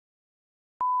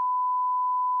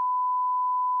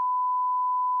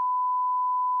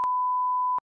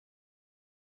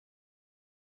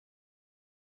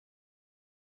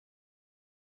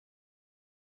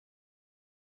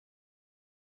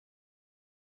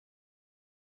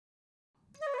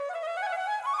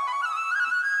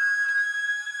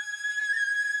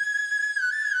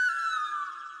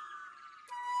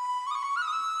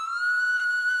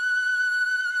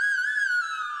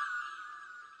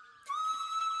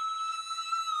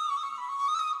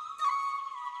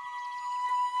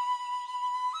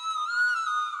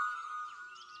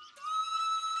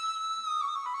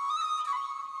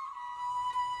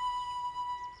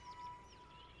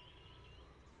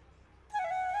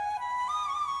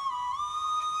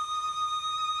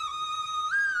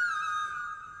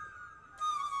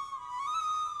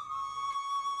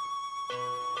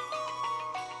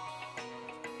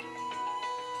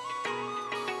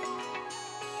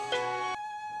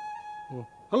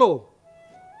Hello.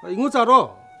 Ingo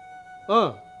charo.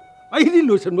 Ai di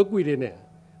lotion ma kui re ne.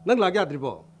 Nang la ya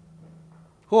dribo.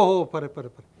 Ho pare.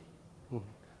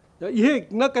 Ihe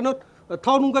na kano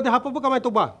thau nung ka de hapa ba kamai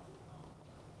to ba.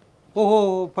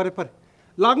 Ho pare.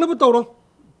 Lagna ba tawro.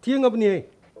 Thieng ab ni hai.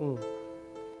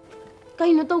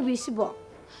 Kaino to bisibo.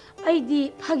 Ai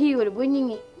di phagi ore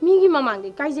boiningi. Migi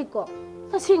mamang kai je ko.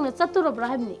 Ta singna chaturo bra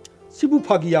habni. Sibu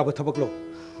phagi ya ba thabak lo.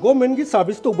 Government ki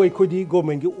service to bai khodi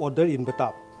government ki order in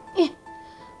batap.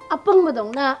 Apang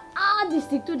badong na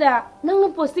district tu da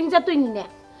nang posting jatoi ni ne.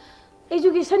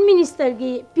 Education minister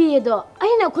ki PA do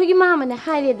aina khoi ki mama ne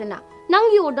haire dana. Nang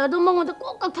gi order do mango da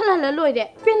ko thala la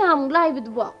loire. Pena am lai bu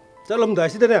bo. Chalam da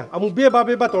sida ne amu be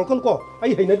ba tor kon ko.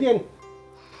 Ai haina den.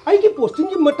 Ai ki posting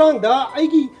ki matang da ai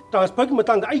ki transfer ki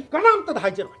matang da ai kanam ta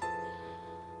hajer.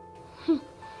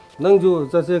 Nang jo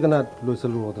jase kana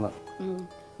loisalu rodna.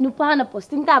 Nupa na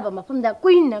posting ta ba mafam da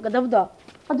queen na gadab do.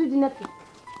 Adu dinati.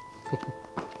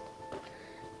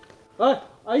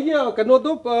 Ai kano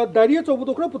do diarrhea chobu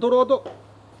to khra puthoro do.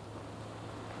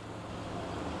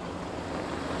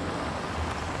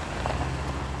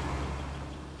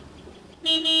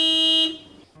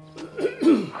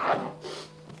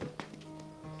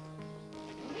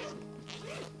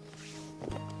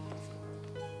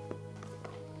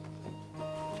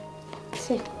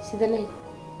 Sida lay.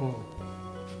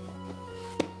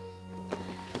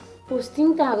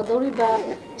 Posting ta ga dori ba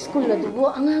school la dubo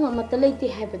angang amata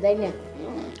leite habadai ne.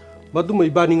 Madu mai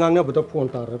bani ngang na bata phone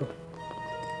tar ro.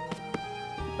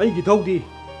 Ai gi thau di.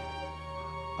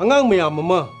 Angang mayam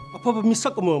ma aphaba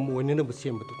misak ma mo ne na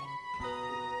basem batu.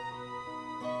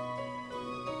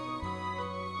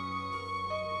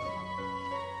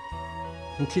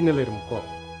 Intina lerum ko.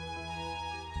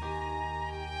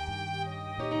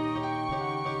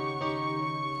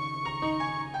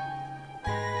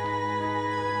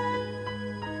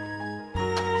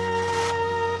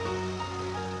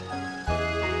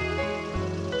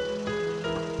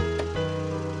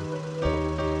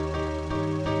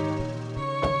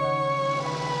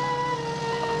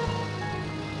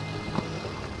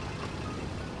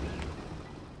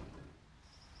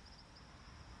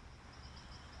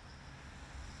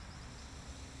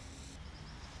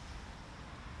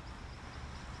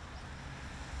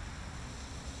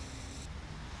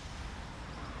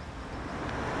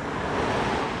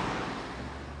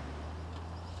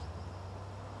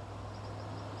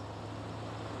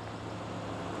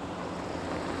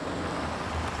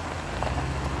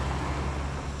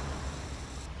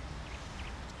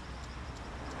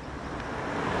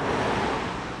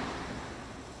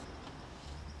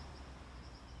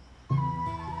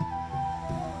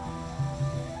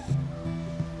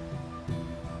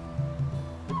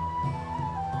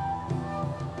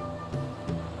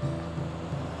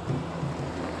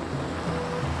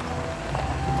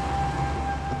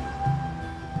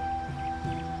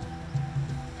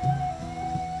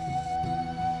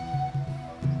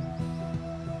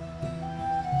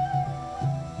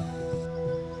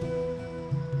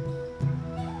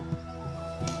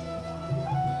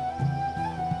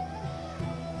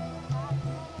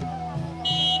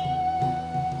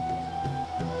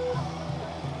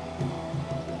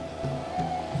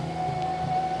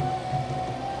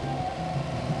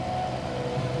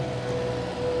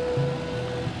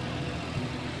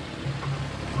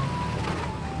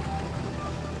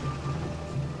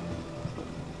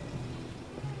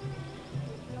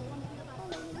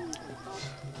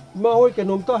 Ma hoi ke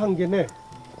nom ta hangge ne.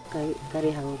 Kari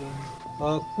hangge.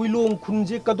 Kuilong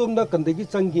khunje kadom na kandegi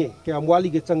changge ke amwali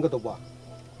ge changga do ba.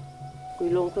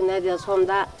 Kuilong khunne de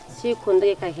somda si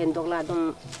khunde ka hendok la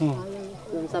dum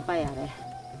sa pa ya re.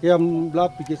 Ke am la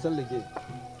pigesal lege.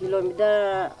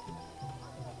 Kilometer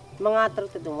manga tar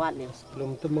te dum wat le.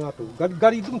 Kilometer manga to.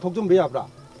 Gari dum thokjum be abra.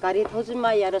 Gari thojum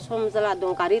ma ya som jala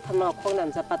dum gari thamna khong nan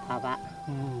sa pa tha ba.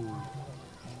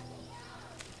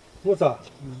 Mo sa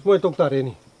mo tok ta re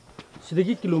ni.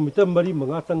 Sidagi kilometer mari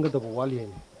manga changga do wali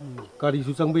ni. Gari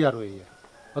su changba ya roi.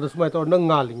 Ada sumai to nang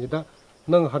ngaling da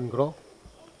nang han gro.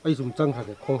 Ai sum chang ha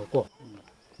de khong ko.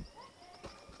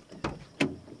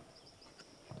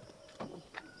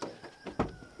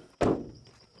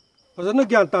 Fazana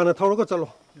gyan ta na thawro ko chalo.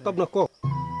 Tab na ko.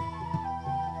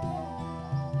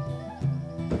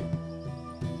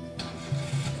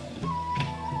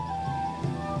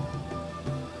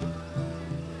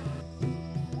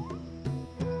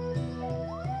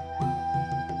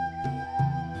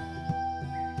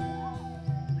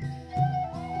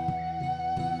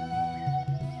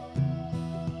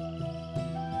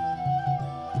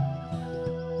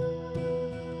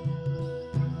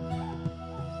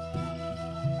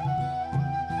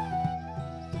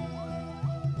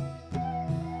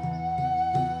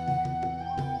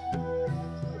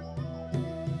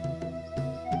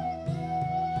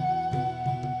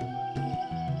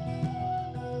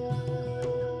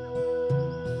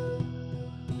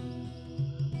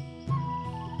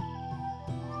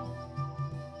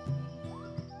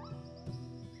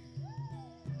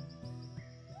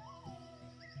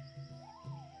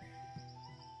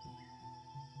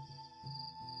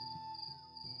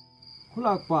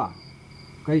 kulakpa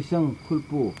kaisang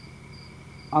kulpu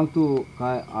angtu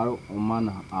kai aro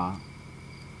omana a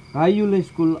kai yule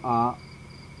school a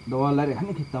dawalari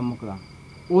hani kita mukra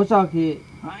osa ke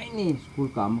haini school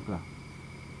ka mukra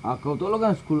a kau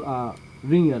tologan school a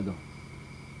ring yardo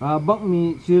ka bak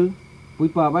mi sil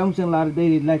puipa bayung sang lari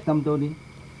dai like tam to ni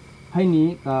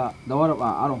haini ka dawar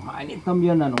a aro haini tam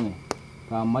yan nanonge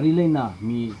ka marilay na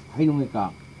mi hainonge ka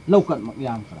laukat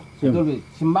makyam kra dole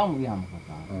simbang makyam ka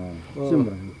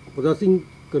simbang oda sing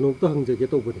kanok ta hangjage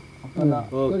to bani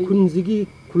kunjigi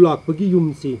khulakpagi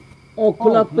yumsi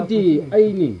kulakpati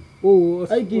aini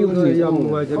ai gi yumsi yam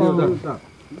ngai da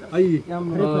ai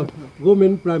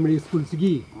government primary school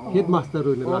sigi headmaster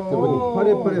oi na lakte bani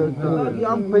pare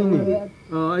yam paini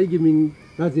ai gi ming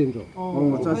rajendra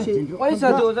wari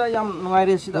sa oja yam ngai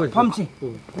re sida phamsi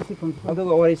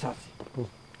aduga wari sa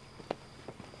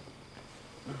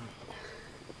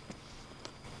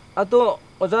ato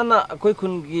ojana akoi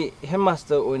khungi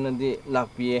headmaster oinadi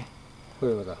lakpiye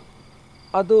hoi oda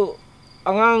ado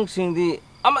angang singdi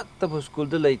amatta school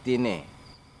da laite ne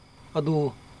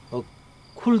adu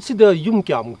khulsida yum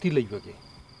kya mukti leibage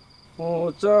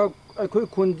cha akhoi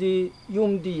khunji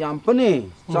yumdi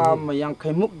yampane cha mayang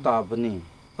khaimuk ta bani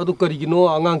adu karigino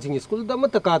angang sing school da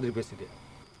mata kadri beside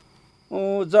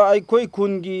ja akhoi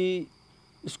khungi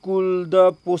school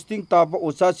da posting ta ba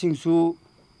ocha singsu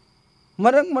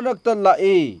marak ta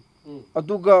lae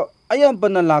aduga ayam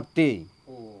bana lakte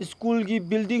school gi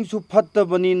building su phatta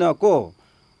bani na ko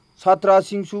satra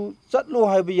singsu chatlo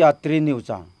haiba yatre ne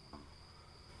ucha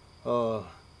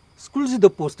school si the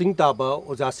posting taba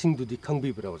oja sing du di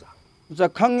khangbi bra oja ucha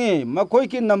khange makhoi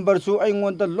ki number su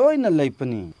aingon da loina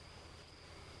leipani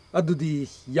adudi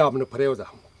yamna phare oja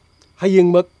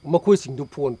hayeng mak makhoi sing du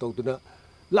phone tawduna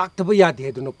laktaba yade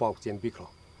heduna paw chen bikro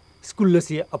school la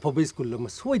si aphabe school la ma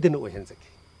soidana ohen jake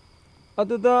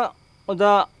aduda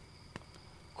oda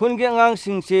khunge angang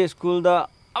singse school da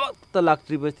amatta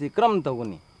laktri basti kram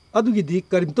tawguni adugi di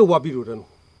karimto wabiru ranu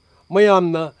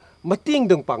mayamna mating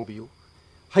dang pangbiu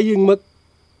hayeng mak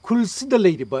khulsida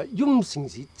leiriba yum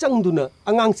singji changduna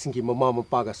angang singi mama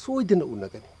mapa ga soidana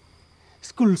unagani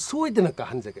school soidana ka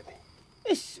hanjagani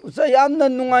is ucha yamna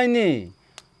nungai ne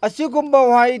asigumba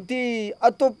waiti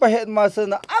atopa headmaster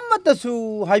na amata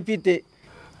su haipite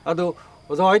ado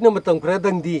oza haina matang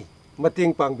khradang di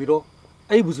mating pangbiro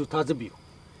ai buzu thajabiu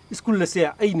school la se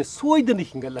aina soidana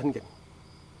hingalangani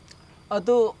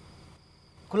ado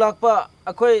kulakpa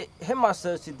akoi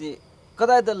headmaster sidi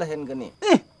kadai da lahen gani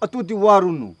atuti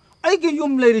warunu aige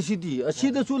yum leiri sidi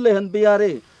asida su lehan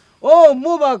beyare o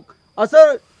mubak asar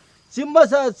simba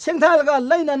sa sengthal ga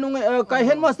leina nunga ka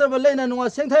headmaster ba leina nunga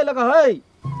sengthai laga hai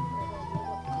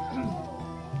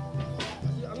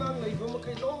angang leibo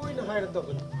makai loina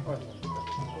hairadaban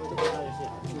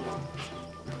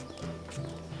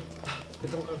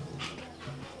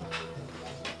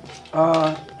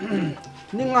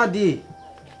ningadi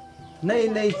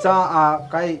nei cha a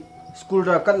kai school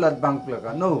ra katlat bank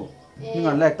laga no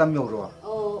ninga lek tam yo ro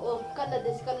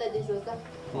kalladis oza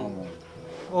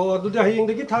adudi hayeng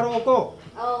dagi tharo ko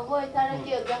hoi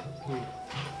taraki oza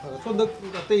sonda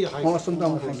atei hai sonda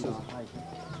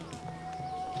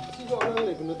sigo angang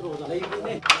leibo natro oza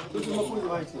leibune dusu makui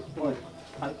hai si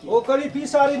kari pi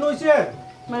sari noise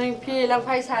maring phi lang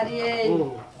phai sari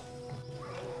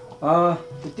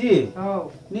iti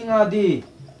ningadi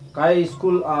kai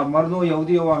school a marno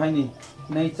yaudi wa haini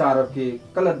nei charap ke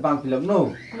kalat bang film no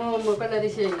mo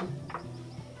kalladis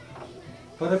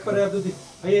pare adudi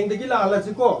hayeng dagi la ala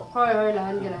si ko hoi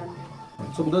lan gran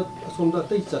somda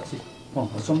tei chachi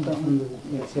somda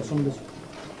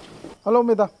Hello,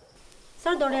 Meda.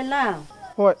 sir dorela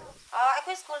Hoi.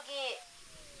 akhoi school gi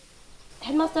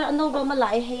headmaster anova ma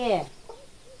lai he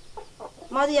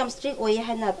madi am strict oi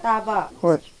hana taba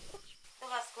Hoi.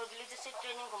 tuga school gi leadership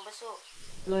training gumba su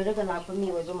loiraga lakpa mi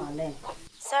oi ba male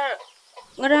sir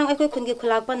ngarang akhoi khungi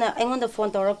khulakpa na aingonda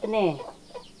phone tawrakpane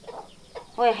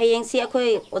hoi hayeng si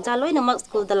akhoi oja loina mak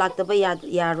school da laktaba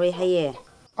yaroi haye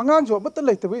Angang jo batta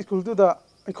leitaba school tu da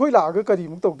akhoi laaga kari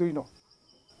muk tawdoino.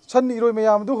 Chan iroi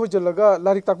mayam du hojalaga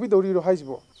larik takbi dori ro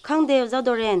haisbo. khangde oja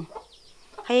doren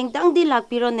hayeng dangdi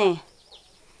lakpiro ne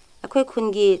akhoi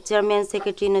khungi chairman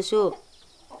secretary na su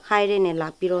haire ne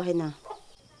lakpiro haina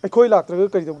Akhoi laktraga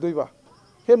kari tawdoi ba.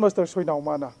 Headmaster soinau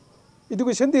mana.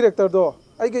 Education director do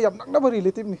aige yam naknaba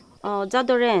relative ni.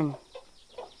 Jadoren.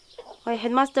 Hoi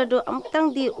headmaster do amtang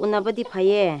di unabadi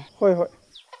phaye. Hoi.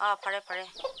 Pare.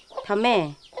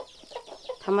 Thame.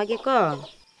 Thamage ko.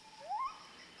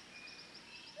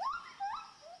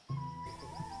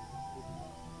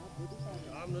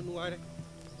 amna nuai re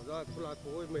oza khula ko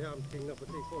oi mayam thingna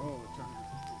pati ko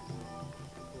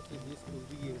ꯁꯤꯗꯤ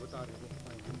ꯁ꯭ꯀꯨꯜꯗꯤ ꯌꯦꯡꯕ ꯇꯥꯔꯦꯅꯦ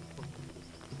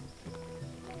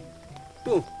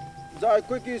two ꯖꯥ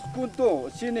ꯑꯩꯈꯣꯏꯒꯤ school ꯇꯣ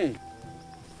ꯁꯤꯅꯤ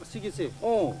ꯑꯁꯤꯒꯤꯁꯦ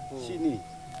ꯁꯤꯅꯤ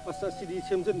ꯑꯁ ꯑꯁꯤꯗꯤ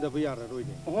ꯁꯦꯝꯖꯤꯟꯗꯕ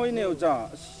ꯌꯥꯔꯔꯣꯏꯅꯦ ꯍꯣꯏꯅꯦ ꯑꯣꯖꯥ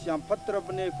ꯌꯥꯝ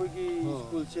ꯐꯠꯇ꯭ꯔꯕꯅꯦ ꯑꯩꯈꯣꯏꯒꯤ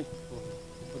ꯁ꯭ꯀꯨꯜꯁꯦ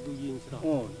ꯑꯗꯨ ꯌꯦꯡꯁꯤꯔꯥ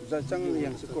ꯑꯣꯖꯥ ꯆꯪ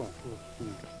ꯌꯦꯡꯁꯤꯀꯣ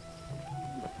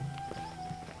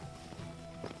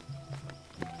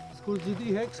ꯁ꯭ꯀꯨꯜꯁꯤꯗꯤ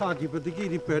ꯍꯦꯛ ꯁꯥꯈꯤꯕꯗꯒꯤ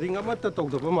ꯔꯤꯄꯦꯌꯔꯤꯡ ꯑꯃꯠꯇ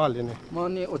ꯇꯧꯗꯕ ꯃꯥꯜꯂꯦꯅꯦ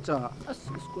ꯃꯥꯅꯦ ꯑꯣꯖꯥ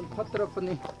ꯑꯁ ꯁ꯭ꯀꯨꯜ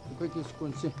ꯐꯠꯇ꯭ꯔꯕꯅꯦ ꯑꯩꯈꯣꯏꯒꯤ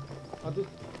ꯁ꯭ꯀꯨꯜꯁꯦ ꯑꯗꯨ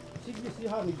ꯁꯤꯒꯤꯁꯤ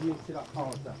ꯍꯥꯟꯅ ꯌꯦꯡꯁꯤꯔꯥ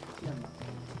ꯑꯣꯖꯥ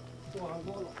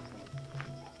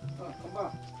ꯈꯝꯕ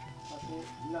ꯑꯁꯤ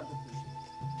ꯏꯅꯥꯛꯇ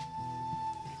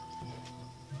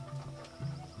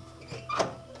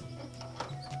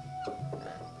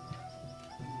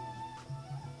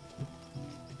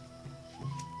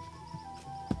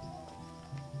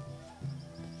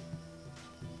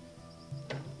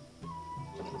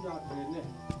ꯌꯥꯗ꯭ꯔꯦꯅꯦ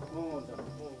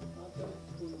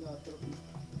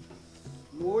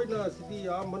ꯂꯣꯏꯅ ꯁꯤꯗꯤ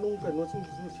ꯌꯥꯝ ꯃꯅꯨꯡ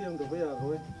ꯀꯩꯅꯣꯁꯤꯡꯁꯤꯁꯨ ꯁꯦꯝꯗꯕ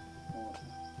ꯌꯥꯔꯣꯏ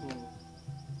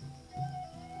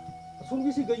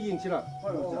ꯑꯁꯣꯝꯒꯤꯁꯤꯒ ꯌꯦꯡꯁꯤꯔꯥ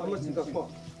ꯑꯃꯁꯤꯒ ꯀꯣ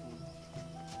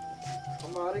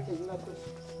हमारे कितना तो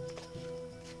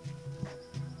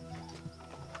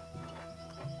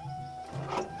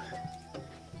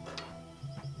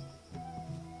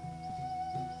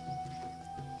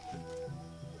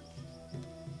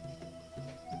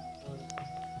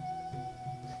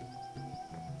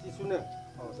सिसुने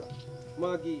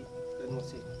मागी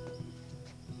कनोसे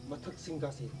मथक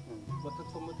सिंगासी मथक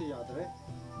समते यादरे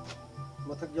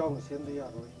मथक याव सेंदे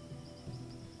यारोय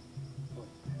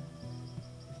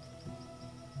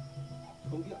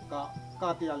सोंगी का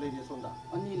कया लेरे सोंदा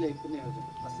अनि लेपने हजुर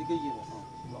असिगे येनो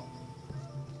लो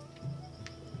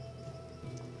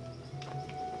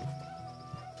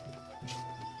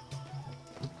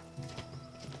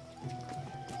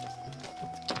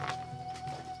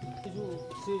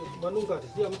सी मनुगा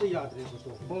सी अमते यादरे तो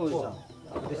हो सा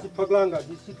सी फगलांगा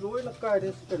सी लोय न कायदे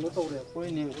सी कनो तौरे कोई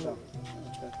नहीं सा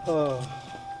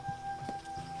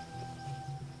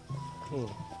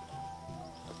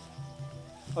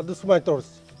अदु सुमाय तौरस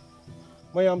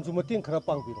मयाम जु मतें खरा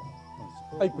पांगबिरो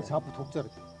आई पैसा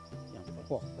पुथोकजरके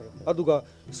को अदुगा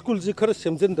स्कूल जी खरा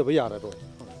सेमजनदबा याररो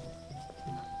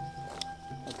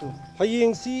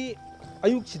हयेंग सी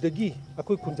अयुक सिदगी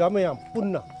अखोय खुंजा मयाम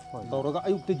पुन्ना तौरगा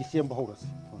अयुक तगी सेमबा हौरस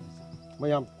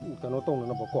मयाम कनो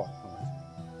तौननबको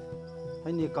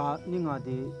हाइने का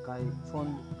निंगादि काय फोन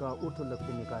का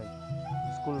उठलपनि काय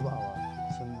स्कूल बावा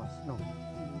सिंगमास नो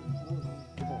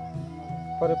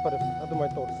फरे फरे अदुमाय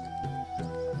तौरस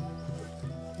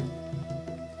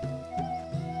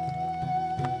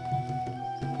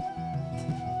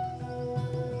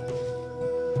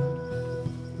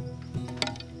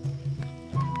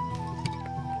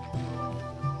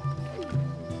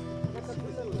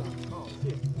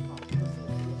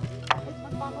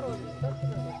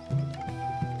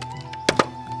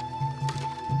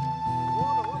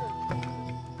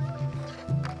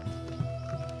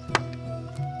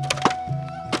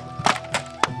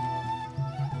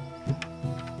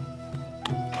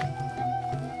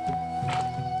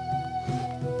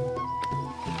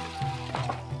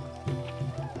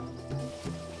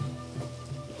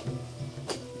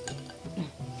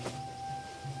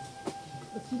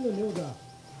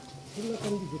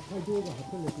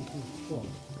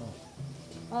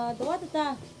Dua tu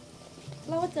ta,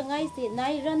 kalau cengai si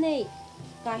nai rane,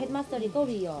 ka headmaster di kau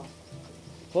rio.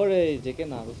 Kore jeke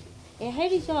naru. Hai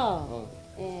risho.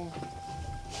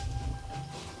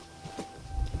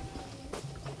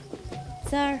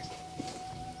 Sir.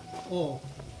 Oh.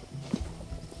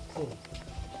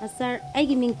 Sir, ai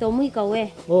gi ming to mui kawe.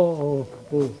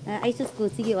 Ai su school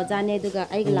sigi ojane duga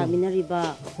ai gi laminari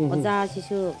ba. Oja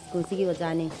sisu school sigi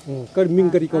ojane. Kar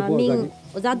ming kari ko bo Ming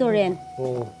oja doren.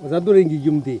 Oja doren gi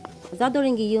yumdi. Oja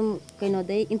doren gi yum kaino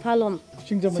dei imphalom.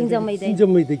 Singjamai dei.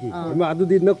 Singjamai dei. Ma adu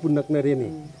di nak punak na rene.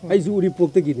 Ai su uri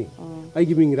pok tegi ni. Ai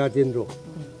gi ming Rajendro.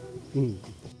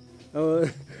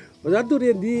 Oja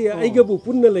doren di ai ga bu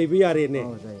punna lei ba yare ne.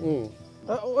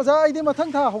 ओजा आइदे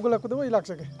मथंग था होगलकदो वइ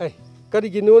लाक्सके ai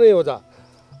karigino ne oja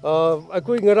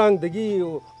akoi ngarang dagi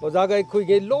oja ga akoi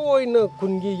ge loina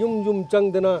kungi yum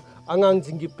changdana angang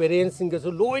jingi parents singa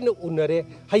so loina unare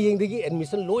hayeng dagi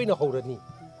admission loina horani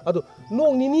adu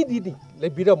nong ni di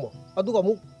lebiramo adu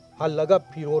amu hallaga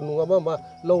phiro nunga ma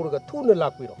lawraga thuna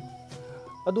lakpiro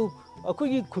adu akoi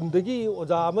gi khundagi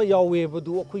oja ama yawe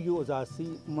badu akoi gi oja si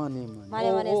माने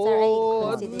Mane sir ai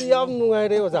consider. yam nungai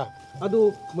re oja adu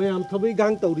mayam thabai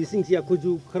gang tawri singsi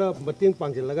akhuju khara mateng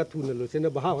pangjilaga thuna losena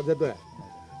baha hoja do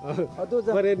अदो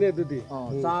जा pare ne dudi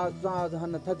चा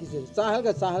हन थकी से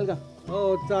चाहलगा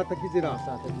oh cha takijira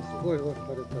चा थकी से hoi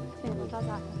pare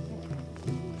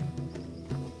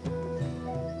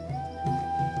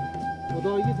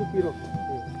어도 이게 좀 빌어.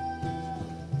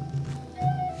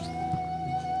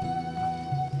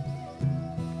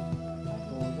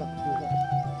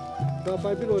 자,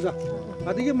 빨리 빌어자.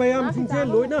 이게 마ям 신세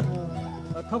로이나.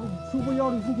 탑 수고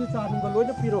여리 신세 자는 거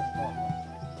로이나 빌어.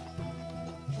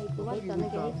 tôi cho nó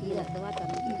cái gì là tôi cho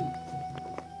nó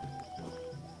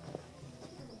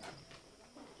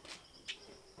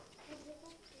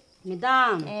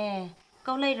Madam,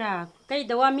 câu lấy ra kay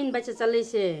dawa min ba sa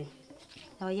salise?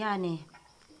 rồi ya nè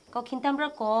câu kinh tâm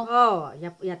rất có Oh,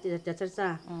 ya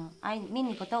sa. ai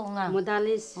min có tao nga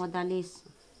Modalis, modalis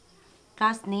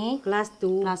class ni class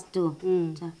 2. class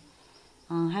 2 cha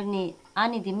har ni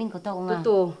ani di min có tao nga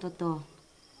Toto. toto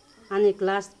Ani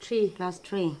class 3. class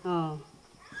 3 Oh.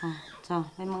 cha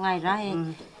may mga ngày ra he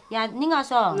ya ninga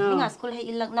so ninga school hay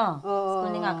ilak no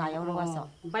school ninga kaya ro so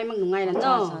Bay magnungay na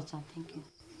cha no. cha thank you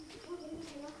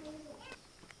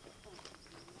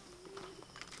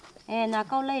na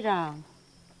câu lấy ra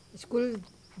School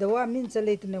dawa min sa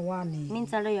late na wani. min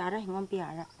sa lấy ara hingam pi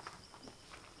ara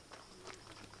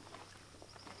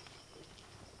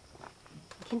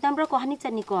kintam ra ko hani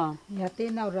chani ko Yate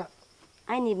na ra.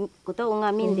 ai ni ko to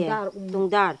nga min de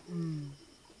tungdar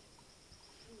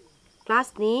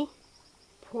class ni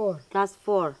 4. class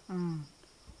 4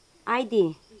 ID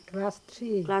Class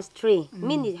 3. class 3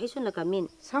 min ni hai sun la ka min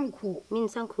Sangku. min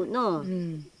sang khu no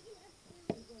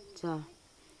cha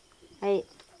ai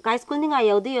kai school ni nga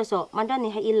yau de yo so mandan ni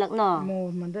hai ilak no Mo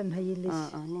mandan hayilis.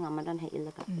 ni nga mandan hai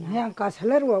ilak ka Yang ka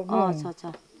salar wa mo. cha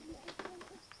cha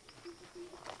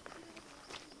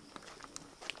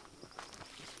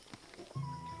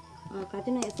ka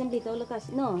tin assembly to la ka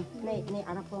no nei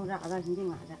ara pong ra ara hindi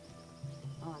nga ra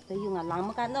to yu nga lang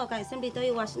ma ka no ka assembly to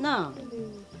yu was no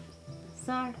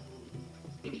sir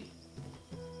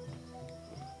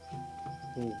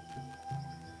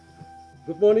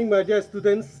Good morning, my dear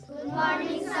students. Good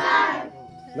morning, sir.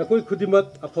 Nakoi khudimak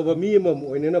afaba mi mom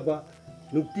oinena ba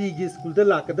nukti gi school da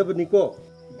lakadaba niko.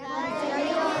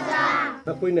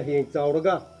 Nakoi na heng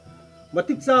chawraga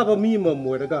matik chaba mi mom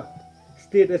moiraga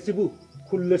state asibu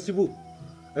khul asibu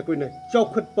akoi na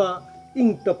chawkhatpa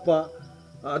ingtapa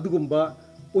adugumba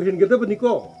ohengadaba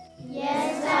niko.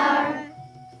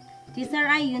 teacher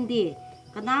ai yundi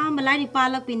kana malai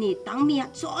palak pini tangmi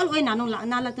sol oi na nong la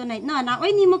na la to nai na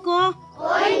oi ni mako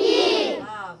oi ni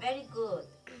very good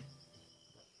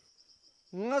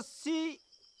ngasi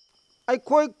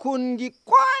aikhoi khun gi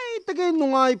kwai tage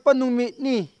nungai panumi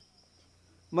ni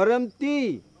maramti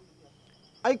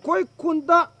aikhoi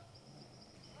khunda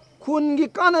khun gi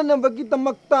kanana bagi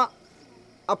tamakta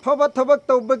afaba thabak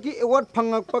tawbagi award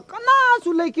phangakpa kana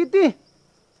su leikiti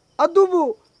adubu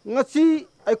ngasi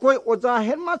aikhoi oja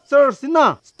headmaster sina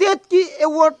state ki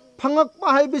award phangakpa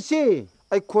haibisi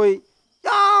aikhoi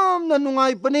yamna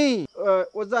nungai pani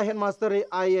oja headmaster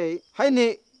ai haini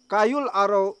kayul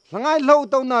aro langai lau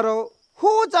tau naro hu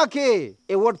jake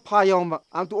award pha yawma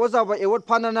angtu oja ba award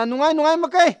pha na nungai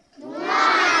makai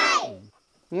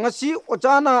ngasi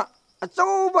ojana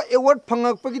achauba award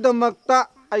phangakpagi damakta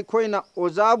aikhoina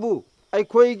ojabu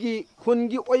aikhoigi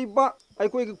khungi oiba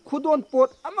aikhoigi khudon pot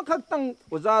amakhaktang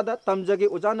ojada tamjage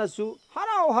ojana su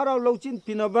harau lauchin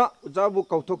pinaba ojabu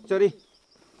kauthok chari